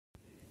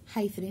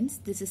Hi friends,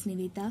 this is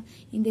Nivita.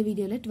 In the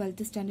video,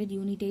 12th standard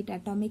unit 8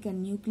 atomic and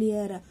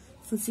nuclear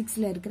physics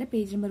la irukra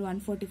page number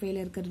 145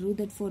 la irukra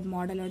Rutherford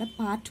model oda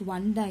part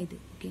 1 da idu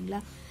okayla.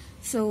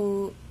 So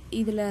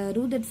idla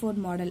Rutherford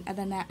model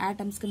adana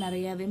atoms ku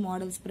nariyave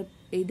models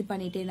இது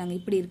பண்ணிட்டே இருந்தாங்க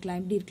இப்படி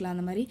இருக்கலாம்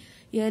அந்த மாதிரி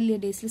earlier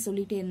daysல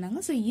சொல்லிட்டே இருந்தாங்க.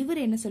 So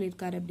இவர் என்ன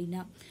சொல்லிருக்காரு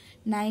அப்படினா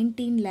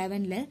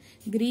 1911 ல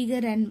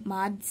கிரீகர் and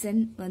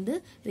மார்ட்சன் வந்து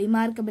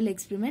remarkable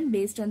experiment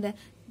based on the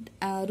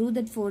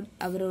Rutherford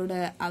அவரோட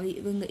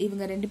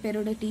இவங்க ரெண்டு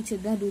பேரோட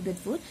டீச்சர் தான்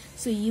Rutherford.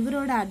 ஸோ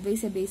இவரோட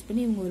அட்வைஸை பேஸ்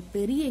பண்ணி இவங்க ஒரு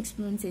பெரிய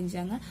எக்ஸ்பெரிமெண்ட்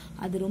செஞ்சாங்க.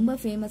 அது ரொம்ப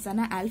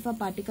ஃபேமஸான alpha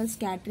particle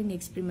scattering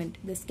experiment,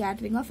 the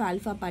scattering of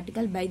alpha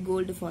particle by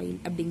gold foil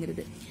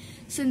அப்படிங்கிறது.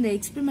 ஸோ இந்த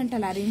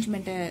எக்ஸ்பெரிமெண்டல்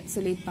அரேஞ்ச்மெண்ட்டை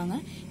சொல்லியிருப்பாங்க.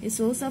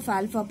 சோர்ஸ் ஆஃப்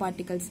ஆல்ஃபா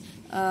பார்ட்டிகல்ஸ்,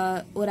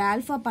 ஒரு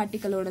ஆல்ஃபா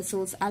பார்ட்டிகலோட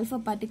சோர்ஸ், ஆல்ஃபா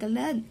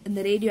பார்ட்டிகல்னா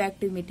இந்த radio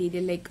active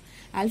material, like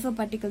alpha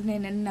பார்ட்டிகல்னா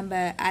என்னன்னு நம்ம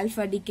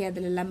ஆல்ஃபா டிகே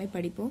அதில் எல்லாமே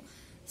படிப்போம்.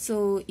 ஸோ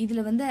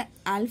இதில் வந்து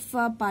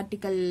ஆல்ஃபா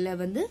பார்ட்டிக்கல்ல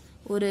வந்து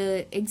ஒரு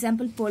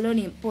எக்ஸாம்பிள்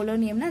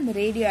பொலோனியம்னா அந்த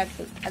ரேடியோ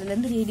ஆக்டிவ்,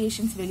 அதுலேருந்து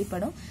ரேடியேஷன்ஸ்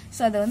வெளிப்படும்.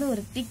 ஸோ அதை வந்து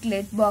ஒரு திக்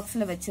லெட்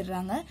பாக்ஸில்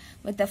வச்சிடுறாங்க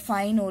வித் அ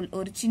ஃபைன் ஹோல்,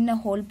 ஒரு சின்ன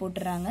ஹோல்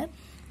போட்டுறாங்க.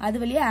 அது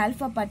வழியா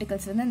ஆல்ஃபா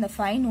பார்ட்டிகல்ஸ் வந்து அந்த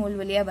ஃபைன் ஹோல்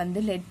வழியா வந்து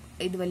லெட்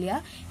இது வழியா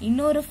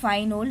இன்னொரு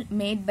fine whole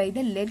made by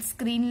the let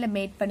ஸ்கிரீன்ல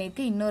மேட்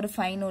பண்ணிருக்க இன்னொரு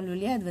ஃபைன் ஹோல்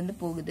வழியா அது வந்து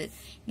போகுது.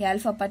 இங்கே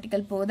ஆல்ஃபா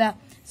பார்ட்டிகல் போகுதா,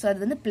 ஸோ அது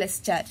வந்து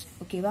பிளஸ் சார்ஜ்.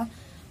 ஓகேவா.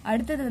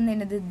 அடுத்தது வந்து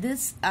என்னது,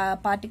 this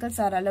particles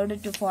R allowed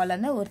to fall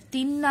அந்த ஒரு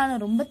தின்னான,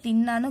 ரொம்ப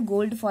தின்னான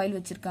கோல்டு ஃபாயில்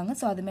வச்சிருக்காங்க.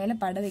 ஸோ அது மேல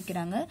பட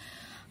வைக்கிறாங்க.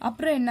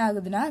 அப்புறம் என்ன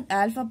ஆகுதுன்னா,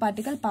 alpha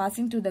particle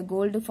passing to the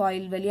gold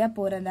foil வழியா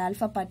போற அந்த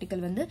ஆல்ஃபா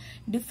பார்ட்டிகல் வந்து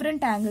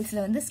டிஃப்ரெண்ட்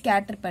ஆங்கிள்ஸ்ல வந்து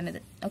ஸ்கேட்டர்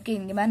பண்ணுது. ஓகே,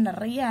 இந்த மாதிரி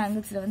நிறைய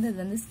ஆங்கிள்ஸ்ல வந்து இது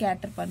வந்து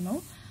ஸ்கேட்டர்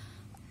பண்ணும்.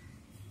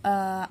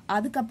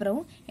 அதுக்கப்புறம்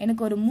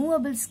எனக்கு ஒரு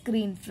movable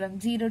screen from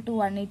 0 to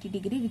 180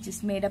 degree which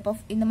is made up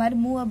of, இந்த மாதிரி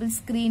மூவபிள்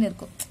ஸ்கிரீன்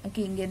இருக்கும்.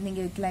 ஓகே, இங்க இருந்து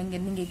இங்க வைக்கலாம், இங்க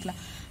இருந்து இங்க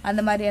வைக்கலாம்,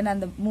 அந்த மாதிரியான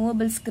அந்த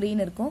மூவபிள்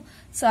ஸ்கிரீன் இருக்கும்.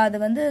 ஸோ அது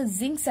வந்து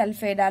ஜிங்க்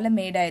சல்ஃபைடால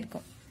மேட்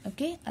ஆயிருக்கும்.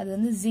 ஓகே, அது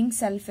வந்து ஜிங்க்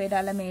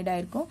சல்ஃபைடால மேட்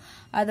ஆயிருக்கும்.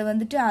 அதை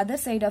வந்துட்டு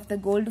other side of the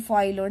gold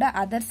ஃபாயிலோட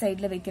other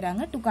சைட்ல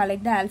வைக்கிறாங்க to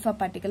collect the alpha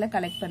பார்ட்டிகலை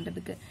collect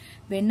பண்றதுக்கு.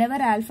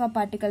 வென்எவர் ஆல்ஃபா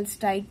பார்ட்டிகல்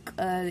ஸ்ட்ரைக்,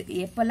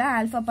 எப்பெல்லாம்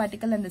ஆல்ஃபா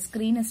பார்ட்டிகல் அந்த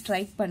ஸ்கிரீனை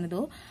ஸ்ட்ரைக்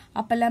பண்ணுதோ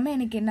அப்பெல்லாமே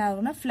எனக்கு என்ன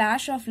ஆகும்னா,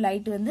 ஃபிளாஷ் ஆஃப்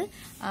லைட் வந்து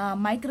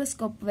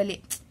மைக்ரோஸ்கோப் வெளியே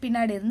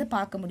பின்னாடி இருந்து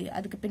பார்க்க முடியும்.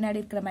 அதுக்கு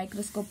பின்னாடி இருக்கிற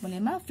மைக்ரோஸ்கோப்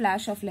மூலியமா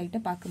ஃபிளாஷ் ஆஃப்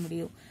லைட்டை பார்க்க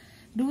முடியும்.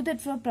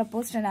 Rutherford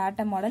proposed an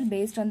atom model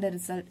based on the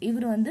result.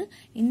 இவர் வந்து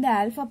இந்த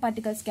alpha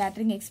particle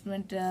scattering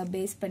experiment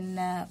base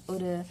பண்ண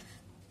ஒரு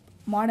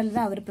மாடல்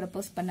தான் அவர்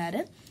ப்ரப்போஸ்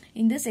பண்ணாரு.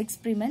 In this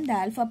experiment, the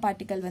alpha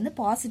particle வந்து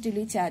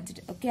positively charged,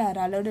 okay, are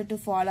allowed to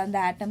fall on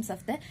the atoms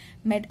of the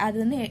அது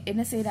வந்து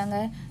என்ன செய்யறாங்க,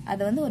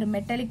 அதை வந்து ஒரு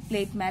மெட்டாலிக்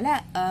பிளேட்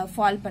மேல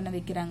ஃபால் பண்ண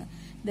வைக்கிறாங்க.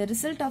 The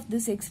result of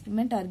this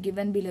experiment are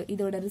given below.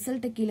 இதோட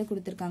ரிசல்ட் கீழே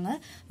கொடுத்திருக்காங்க.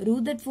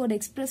 Rutherford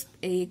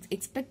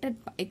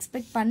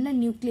எக்ஸ்பெக்ட் பண்ண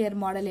நியூக்ளியர்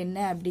மாடல் என்ன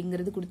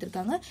அப்படிங்கிறது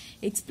கொடுத்திருக்காங்க.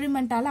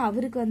 எக்ஸ்பெரிமெண்டால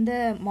அவருக்கு வந்த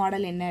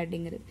மாடல் என்ன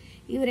அப்படிங்கிறது.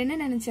 இவர் என்ன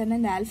நினைச்சாருன்னா,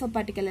 இந்த ஆல்ஃபா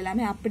பார்ட்டிகல்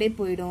எல்லாமே அப்படியே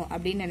போயிடும்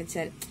அப்படின்னு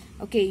நினைச்சாரு.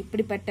 ஓகே,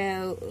 இப்படிப்பட்ட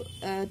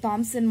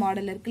தாம்சன்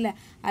மாடல் இருக்குல்ல,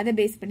 அதை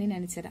பேஸ் பண்ணி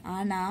நினைச்சாரு.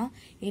 ஆனா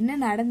என்ன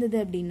நடந்தது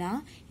அப்படின்னா,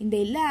 இந்த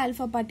எல்லா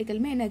ஆல்ஃபா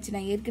பார்ட்டிகலுமே என்னாச்சு,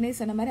 நான் ஏற்கனவே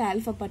சொன்ன மாதிரி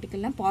ஆல்ஃபா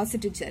பார்ட்டிகல்னா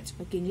பாசிட்டிவ் சார்ஜ்.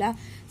 ஓகேங்களா.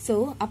 சோ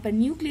அப்ப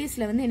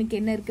நியூக்ளியஸ்ல வந்து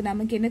எனக்கு என்ன இருக்கு,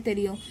 நமக்கு என்ன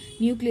தெரியும்,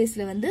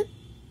 நியூக்ளியஸ்ல வந்து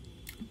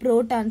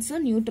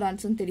புரோட்டான்ஸும்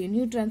நியூட்ரான்ஸும் தெரியும்.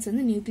 நியூட்ரான்ஸ்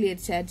வந்து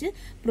nuclear charge,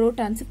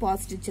 protons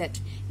positive charge.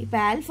 இப்ப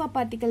ஆல்ஃபா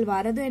பார்ட்டிகல்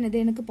வரதும் என்னது,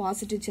 எனக்கு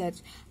பாசிட்டிவ் சார்ஜ்.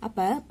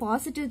 அப்ப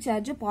பாசிட்டிவ்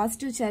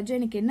சார்ஜ்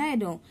எனக்கு என்ன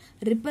ஆயிடும்,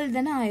 ரிப்பல்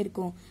தானே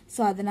ஆயிருக்கும்.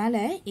 சோ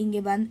அதனால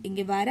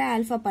இங்க வர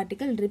ஆல்ஃபா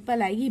பார்ட்டிகல்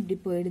ரிப்பல் ஆகி இப்படி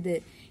போயிடுது.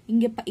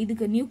 இங்க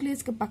இதுக்கு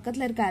நியூக்ளியஸ்க்கு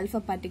பக்கத்துல இருக்க ஆல்ஃபா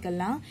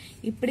பார்ட்டிகல்லாம்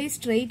இப்படியே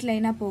ஸ்ட்ரெயிட்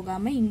லைனா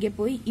போகாம இங்க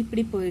போய்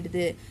இப்படி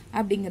போயிடுது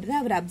அப்படிங்கறத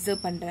அவர்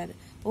அப்சர்வ் பண்றாரு.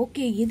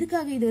 ஓகே,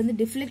 எதுக்காக இது வந்து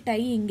டிஃப்ளெக்ட்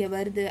ஆகி இங்க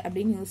வருது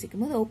அப்படின்னு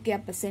யோசிக்கும் போது, ஓகே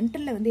அப்ப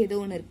சென்டர்ல வந்து ஏதோ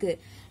ஒண்ணு இருக்கு.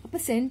 அப்ப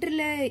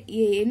சென்டர்ல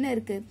என்ன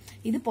இருக்கு,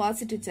 இது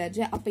பாசிட்டிவ் சார்ஜ்,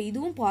 அப்ப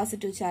இதுவும்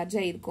பாசிட்டிவ்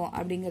சார்ஜா இருக்கும்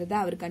அப்படிங்கறத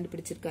அவர்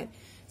கண்டுபிடிச்சிருக்காரு.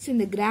 சோ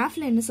இந்த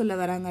கிராஃப்ல என்ன சொல்ல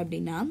வராங்க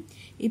அப்படின்னா,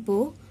 இப்போ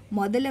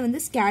முதல்ல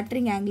வந்து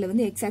ஸ்கேட்டரிங் ஆங்கிள்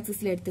வந்து எக்ஸ்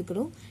ஆக்சிஸ்ல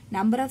எடுத்துக்கிறோம்.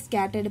 Number of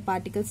scattered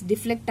particles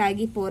deflect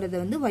ஆகி போறதை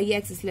வந்து ஒய்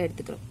ஆக்சிஸ்ல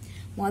எடுத்துக்கிறோம்.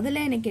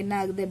 முதல்ல எனக்கு என்ன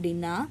ஆகுது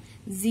அப்படின்னா,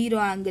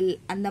 0 ஆங்கிள்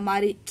அந்த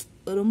மாதிரி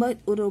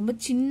ரொம்ப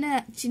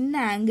சின்ன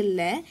ஆங்கிள்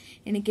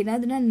எனக்கு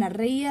என்னதுன்னா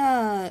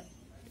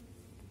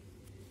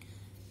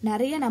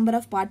நிறைய நம்பர்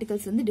ஆஃப்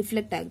பார்ட்டிகல்ஸ் வந்து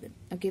டிஃப்ளெக்ட் ஆகுது.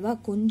 ஓகேவா.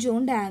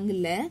 கொஞ்சோண்டு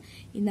ஆங்கிள்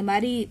இந்த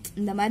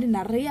மாதிரி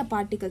நிறைய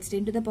particles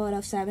 10 to the power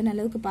of 7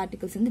 அளவுக்கு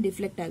பார்ட்டிகல்ஸ் வந்து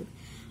டிஃப்ளெக்ட் ஆகுது.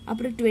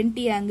 அப்புறம்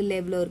 20 ஆங்கிள்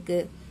எவ்வளவு இருக்கு,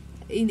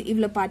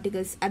 இவ்வளவு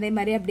பார்ட்டிகல்ஸ். அதே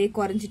மாதிரி அப்படியே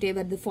குறைஞ்சிட்டே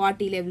வருது.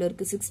 40 எவ்வளவு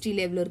இருக்கு,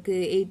 60 எவ்வளவு இருக்கு,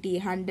 80,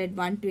 100,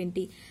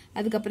 120,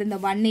 அதுக்கப்புறம் இந்த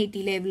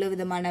 180 எவ்வளவு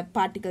விதமான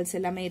பார்ட்டிகல்ஸ்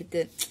எல்லாமே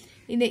இருக்கு.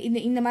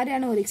 இந்த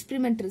மாதிரியான ஒரு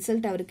எக்ஸ்பெரிமெண்ட்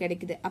ரிசல்ட் அவருக்கு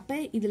கிடைக்குது. அப்ப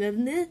இதுல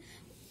இருந்து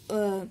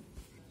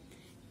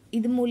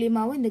இது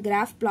மூலியமாவும் இந்த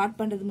கிராஃப் பிளாட்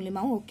பண்றது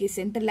மூலியமாவும் ஓகே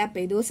சென்டர்ல அப்ப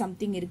ஏதோ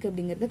சம்திங் இருக்கு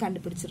அப்படிங்கறத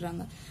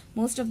கண்டுபிடிச்சிடுறாங்க.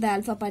 Most of the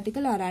alpha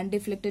particle R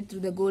அன்டிஃப்ளெக்டட் through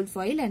the gold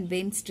foil and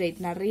when straight,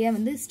 நிறைய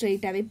வந்து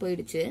ஸ்ட்ரெயிட்டாவே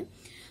போயிடுச்சு.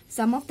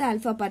 Some of the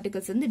alpha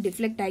particles வந்து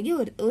டிஃப்ளெக்ட் ஆகி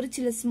ஒரு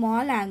சில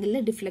ஸ்மால் ஆங்கிள்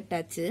டிஃப்ளெக்ட்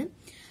ஆச்சு.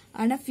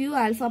 ஆனா ஃபியூ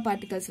ஆல்ஃபா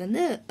பார்ட்டிகல்ஸ்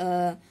வந்து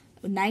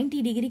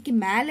 90 டிகிரிக்கு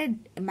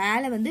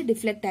மேல வந்து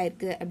டிஃப்ளெக்ட்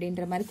ஆயிருக்கு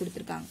அப்படின்ற மாதிரி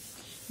கொடுத்துருக்காங்க.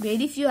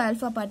 வெரி ஃபியூ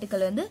ஆல்ஃபா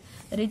பார்ட்டிகல் வந்து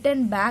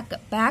ரிட்டர்ன்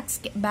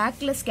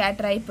பேக்ல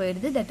ஸ்கேட்டர் ஆகி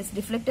போயிடுது. That is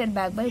deflected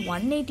back by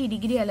 180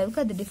 degree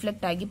அளவுக்கு அது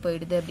டிஃப்ளெக்ட் ஆகி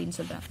போயிடுது அப்படின்னு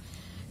சொல்றாங்க.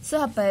 ஸோ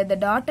அப்போ the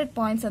dotted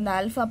points on the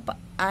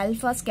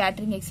alpha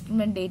scattering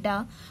experiment data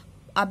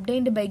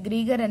obtained by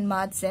Grieger and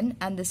Madsen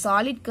and the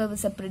solid curve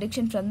is a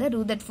prediction from the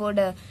Rutherford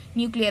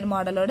nuclear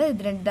model.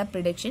 இது ரெண்டு தான்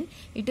prediction.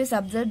 It is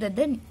observed that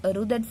the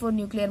Rutherford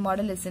nuclear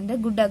model is in the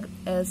good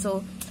so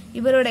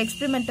இவரோட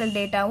experimental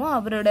டேட்டாவும்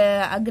அவரோட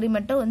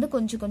அக்ரிமெண்ட்டும் வந்து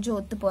கொஞ்சம்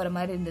ஒத்து போற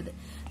மாதிரி இருந்தது.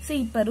 ஸோ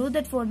இப்போ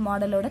ரூதர்ஃபோர்ட்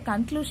மாடலோட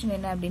கன்க்ளூஷன்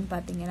என்ன அப்படின்னு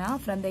பாத்தீங்கன்னா,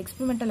 from the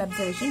experimental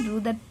observation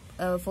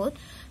Rutherford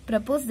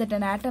proposed that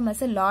an atom has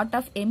a lot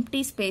of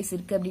empty space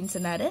இருக்கு அப்படின்னு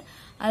சொன்னாரு.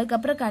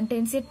 அதுக்கப்புறம்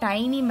contains a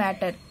tiny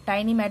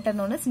matter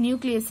known as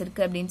nucleus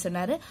இருக்கு அப்படின்னு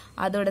சொன்னாரு.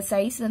 அதோட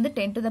சைஸ் வந்து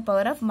 10 to the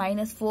power of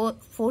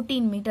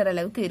 -14 metre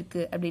அளவுக்கு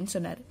இருக்கு அப்படின்னு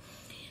சொன்னாரு.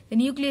 The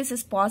nucleus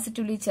is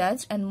positively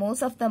charged and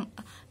most of them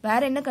வேற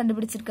என்ன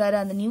கண்டுபிடிச்சிருக்காரு,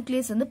 அந்த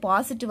நியூக்ளியஸ் வந்து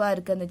பாசிட்டிவா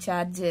இருக்கு அந்த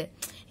சார்ஜ்.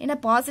 ஏன்னா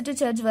பாசிட்டிவ்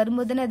சார்ஜ்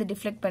வரும்போதுன்னு அது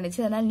டிஃப்ளெக்ட் பண்ணிச்சு.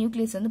 அதனால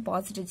நியூக்ளியஸ் வந்து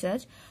positive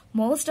charge.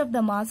 Most of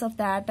the mass of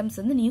the atoms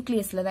வந்து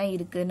நியூக்ளியஸ்ல தான்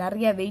இருக்கு.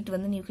 நிறைய வெயிட்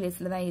வந்து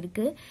நியூக்ளியஸ்ல தான்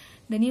இருக்கு.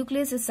 The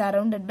nucleus is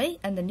surrounded by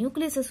அந்த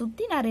நியூக்ளியஸை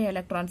சுத்தி நிறைய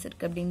எலக்ட்ரான்ஸ்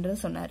இருக்கு அப்படின்றது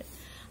சொன்னாரு.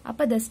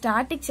 அப்ப the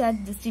static charge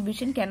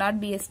distribution cannot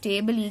be a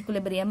stable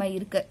equilibrium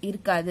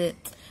இருக்காது.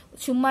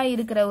 சும்மா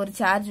இருக்கிற ஒரு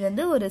சார்ஜ்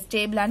வந்து ஒரு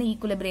ஸ்டேபிளான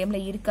ஈக்குலிபிரியம்ல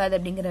இருக்காது.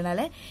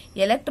 அப்படிங்கறதுனால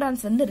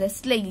எலக்ட்ரான்ஸ் வந்து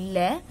ரெஸ்ட்ல இல்ல,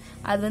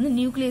 அது வந்து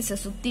நியூக்ளியஸை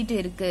சுத்திட்டு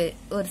இருக்கு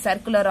ஒரு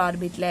சர்க்குலர்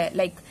ஆர்பிட்ல.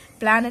 லைக்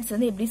பிளானட்ஸ்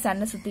வந்து எப்படி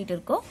சன்னை சுத்திட்டு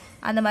இருக்கோ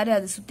அந்த மாதிரி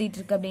அது சுத்திட்டு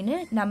இருக்கு அப்படின்னு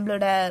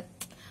நம்மளோட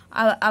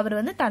அவர்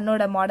வந்து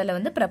தன்னோட மாடலை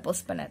வந்து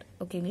ப்ரப்போஸ் பண்ணார்.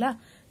 ஓகேங்களா?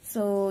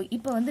 ஸோ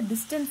இப்போ வந்து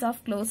டிஸ்டன்ஸ்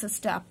ஆஃப்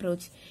க்ளோசஸ்ட்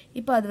அப்ரோச்,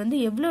 இப்போ அது வந்து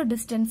எவ்வளோ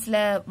டிஸ்டன்ஸ்ல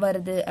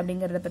வருது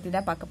அப்படிங்கறத பத்தி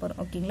தான் பார்க்க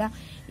போறோம். ஓகேங்களா?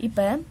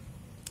 இப்போ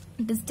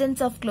distance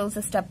of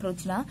closest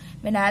approach na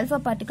when alpha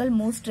particle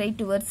moves straight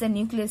towards the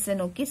nucleus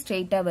நோக்கி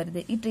ஸ்ட்ரெயிட்டா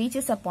வருது. it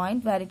reaches a point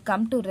where it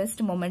come to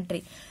rest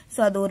momentary. so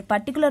அது ஒரு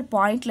பர்టిక్యులர்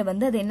பாயிண்ட்ல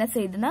வந்து அது என்ன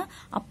செய்யுதுன்னா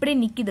அப்படியே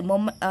நிக்குது.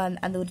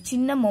 அந்த ஒரு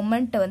சின்ன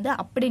மொமெண்ட் வந்து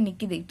அப்படியே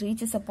நிக்குது. it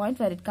reaches a point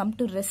where it come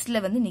to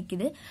restல வந்து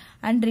நிக்குது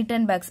and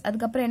return back.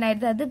 அதுக்கு அப்புறம் என்ன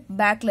ஆயிடுது, அது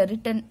பேக்ல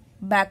ரிட்டர்ன்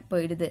பேக்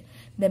போயிடுது.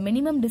 the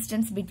minimum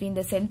distance between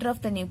the center of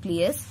the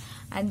nucleus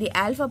and the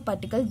alpha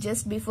particle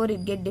just before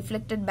it get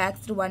deflected back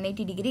through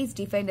 180 degrees is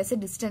defined as a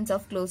distance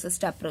of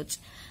closest approach.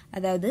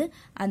 அதாவது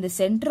அந்த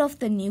centre of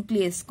the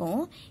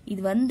நியூக்ளியஸ்க்கும்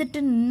இது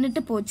வந்துட்டு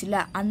நின்னுட்டு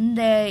போச்சுல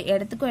அந்த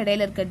இடத்துக்கும்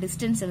இடையில இருக்க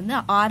டிஸ்டன்ஸ் வந்து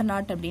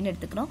r0 அப்படின்னு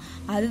எடுத்துக்கிறோம்.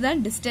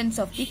 அதுதான் distance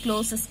of the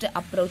closest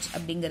approach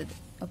அப்படிங்கிறது.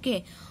 Okay,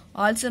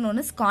 also known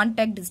as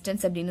contact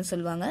distance அப்படின்னு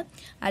சொல்லுவாங்க.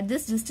 At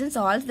this distance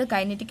all the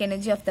kinetic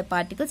energy of the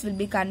particles will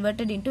be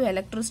converted into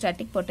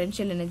electrostatic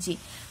potential energy.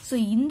 so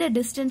இந்த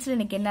டிஸ்டன்ஸ்ல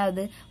எனக்கு என்ன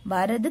ஆகுது,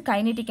 வரது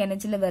கைனெட்டிக்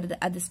எனர்ஜில வருது,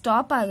 அது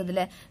stop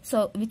ஆகுதுல. so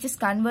which is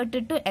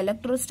converted to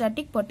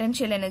electrostatic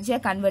potential energy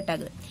convert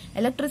ஆகுது.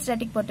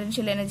 electrostatic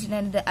potential energy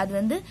அது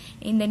வந்து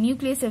இந்த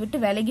நியூக்ளியஸை விட்டு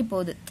விலகி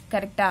போகுது.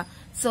 கரெக்டா?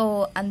 so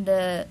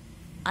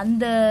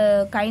அந்த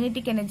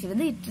கைனெட்டிக் எனர்ஜி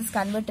வந்து it is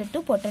converted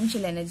to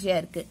potential energy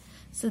இருக்கு.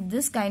 so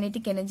this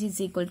kinetic energy is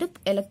equal to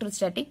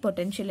electrostatic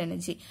potential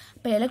energy.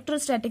 இப்போ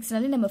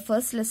electrostaticsனாலே நம்ம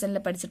ஃபர்ஸ்ட் லெசன்ல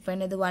படிச்சிருப்போம்.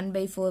 என்னது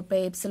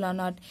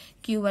 1/4πε0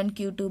 q1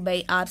 q2 by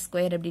r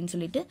square அப்படின்னு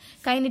சொல்லிட்டு.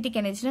 கைனெட்டிக்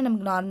எனர்ஜினா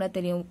நமக்கு நார்மலா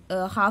தெரியும்,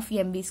 half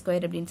mv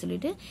ஸ்கொயர் அப்படின்னு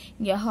சொல்லிட்டு.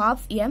 இங்க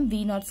half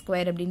mv0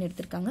 ஸ்கொயர் அப்படின்னு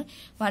எடுத்திருக்காங்க.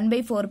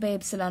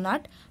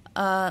 1/4πε0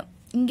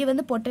 இங்க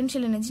வந்து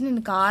பொட்டன்ஷியல் எனர்ஜின்னு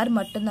எனக்கு r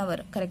மட்டும் தான்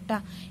வரும். கரெக்டா?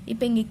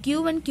 இப்போ இங்க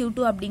q1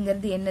 q2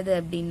 அப்படிங்கிறது என்னது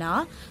அப்படின்னா,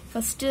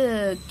 ஃபர்ஸ்ட்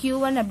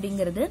q1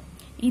 அப்படிங்கிறது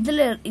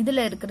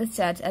இதுல இருக்கிற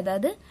சார்ஜ்,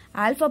 அதாவது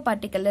ஆல்பா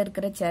பார்ட்டிகல்ல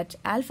இருக்கிற சார்ஜ்.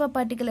 ஆல்பா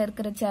பார்ட்டிகல்ல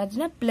இருக்கிற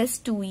சார்ஜ்னா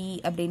 +2e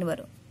அப்படின்னு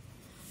வரும்.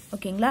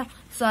 ஓகேங்களா?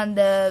 சோ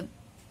அந்த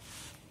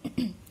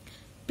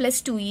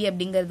 +2e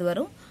அப்படிங்கிறது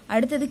வரும்.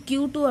 அடுத்தது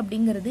q2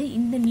 அப்படிங்கிறது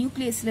இந்த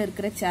நியூக்ளியஸ்ல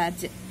இருக்கிற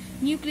சார்ஜ்.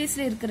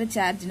 நியூக்ளியஸ்ல இருக்கிற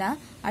சார்ஜ்னா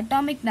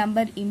அட்டாமிக்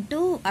நம்பர்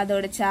இன்டூ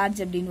அதோட சார்ஜ்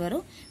அப்படின்னு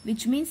வரும்.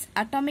 விச் மீன்ஸ்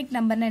அட்டாமிக்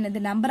நம்பர்னா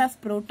என்னது, நம்பர் ஆஃப்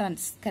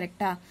புரோட்டான்ஸ்.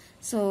 கரெக்டா?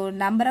 So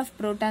number of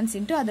protons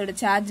into அதோட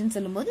சார்ஜ்னு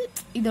சொல்லும்போது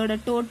இதோட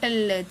டோட்டல்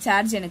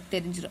சார்ஜ் எனக்கு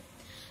தெரிஞ்சிடும்.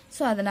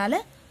 ஸோ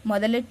அதனால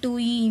முதல்ல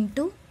 2e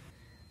into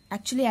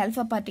actually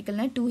alpha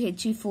பார்ட்டிகல்னா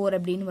 2he4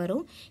 அப்படின்னு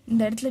வரும்.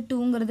 இந்த இடத்துல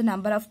 2ங்கிறது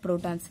நம்பர் ஆஃப்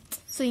புரோட்டான்ஸ்.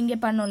 ஸோ இங்கே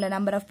பண்ணோம்ல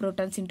number of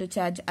protons into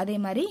charge, அதே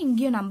மாதிரி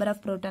இங்கேயும் நம்பர்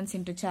ஆஃப் புரோட்டான்ஸ்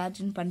இன்டூ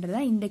சார்ஜ்னு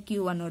பண்றதா இந்த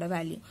q1ஓட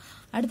வேல்யூ.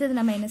 அடுத்தது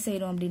நம்ம என்ன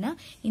செய்யறோம் அப்படின்னா,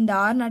 இந்த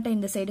r0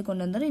 இந்த சைடு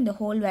கொண்டு வந்துடும், இந்த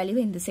ஹோல்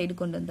வேல்யூவை இந்த சைடு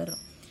கொண்டு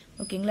வந்துடும்.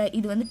 ஓகேங்களா?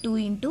 இது வந்து 2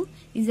 into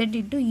z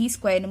into e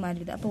ஸ்கொயர்னு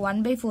மாறிடுது. அப்போ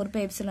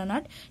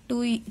 1/4πε0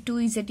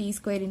 2z e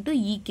square into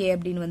ek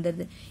அப்படின்னு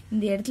வந்துருது.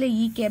 இந்த இடத்துல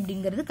ek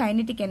அப்படிங்கிறது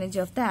kinetic energy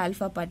of the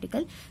alpha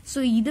particle.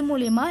 So இது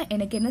மூலியமா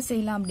எனக்கு என்ன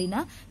செய்யலாம்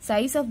அப்படின்னா,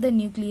 size of the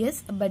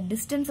nucleus but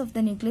distance of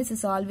the nucleus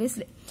is always.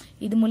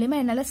 இது மூலியமா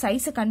என்னால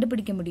சைஸை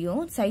கண்டுபிடிக்க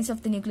முடியும், சைஸ்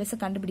ஆஃப் த நியூக்ளியஸை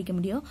கண்டுபிடிக்க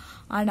முடியும்.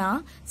 ஆனா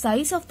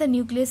சைஸ் ஆஃப் த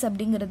நியூக்ளியஸ்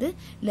அப்படிங்கிறது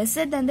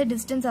lesser than the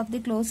distance of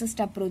the closest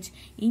approach.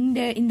 இந்த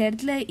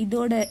இடத்துல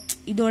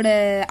இதோட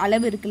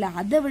அளவு இருக்குல்ல,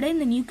 அதை விட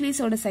இந்த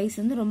நியூக்ளியஸோட சைஸ்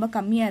வந்து ரொம்ப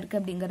கம்மியா இருக்கு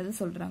அப்படிங்கறத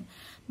சொல்றாங்க.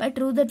 பட்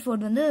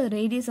ரூதர்ஃபோர்ட் வந்து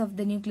ரேடியஸ் ஆஃப்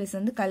த நியூக்ளியஸ்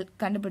வந்து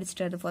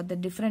கண்டுபிடிச்சிட்டாரு ஃபார் த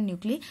டிஃப்ரெண்ட்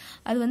நியூக்ளி.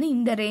 அது வந்து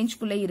இந்த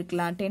ரேஞ்ச்குள்ளே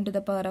இருக்கலாம், 10 to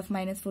the power of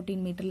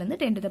 -14 மீட்டர்லேருந்து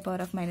 10 to the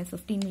power of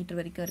 -15 metre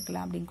வரைக்கும்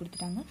இருக்கலாம் அப்படின்னு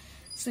கொடுத்துட்டாங்க.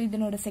 ஸோ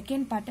இதனோட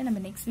செகண்ட் பார்ட்டை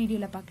நம்ம நெக்ஸ்ட்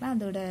வீடியோவில் பார்க்கலாம்.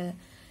 அதோட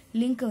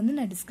லிங்க் வந்து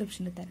நான்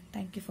டிஸ்கிரிப்ஷனில் தரேன்.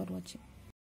 தேங்க்யூ ஃபார் வாட்சிங்.